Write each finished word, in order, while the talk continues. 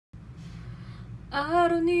I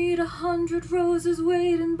don't need 100 roses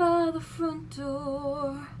waiting by the front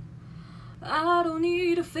door. I don't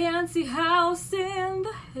need a fancy house in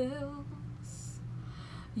the hills.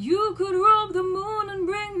 You could rub the moon and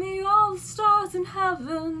bring me all the stars in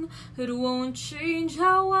heaven. It won't change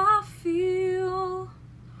how I feel.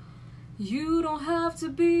 You don't have to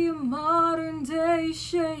be a modern day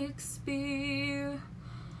Shakespeare.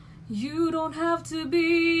 You don't have to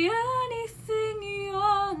be anything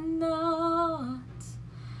you're not.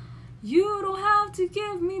 You don't have to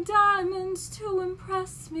give me diamonds to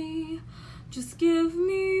impress me. Just give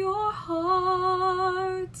me your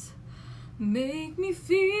heart. Make me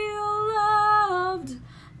feel loved.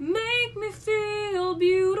 Make me feel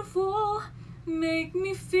beautiful. Make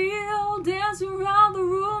me feel dance around the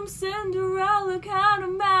room, Cinderella kind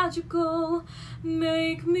of magical.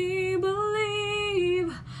 Make me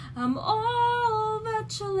believe I'm all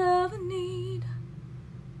that you'll ever need.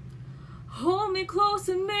 Hold me close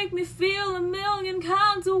and make me feel a million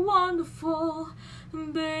kinds of wonderful.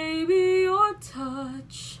 Baby, your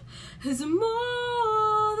touch is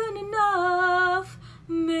more than enough.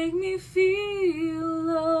 Make me feel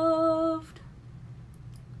loved.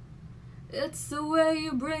 It's the way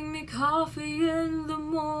you bring me coffee in the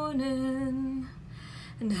morning,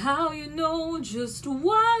 and how you know just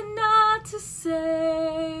what not to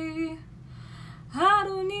say. I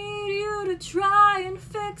don't need you to try and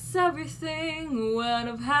fix everything when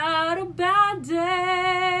I've had a bad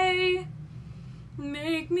day.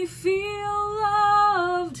 Make me feel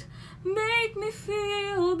loved. Make me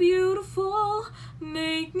feel beautiful.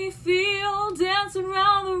 Make me feel dancing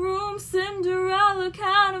around the room, Cinderella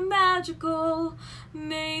kind of magical.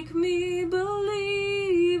 Make me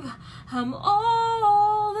believe I'm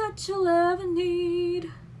all that you'll ever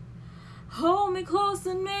need. Hold me close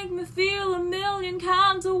and make me feel a million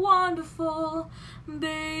kinds of wonderful.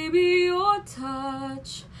 Baby, your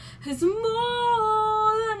touch is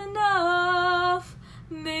more than enough.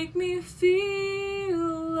 Make me feel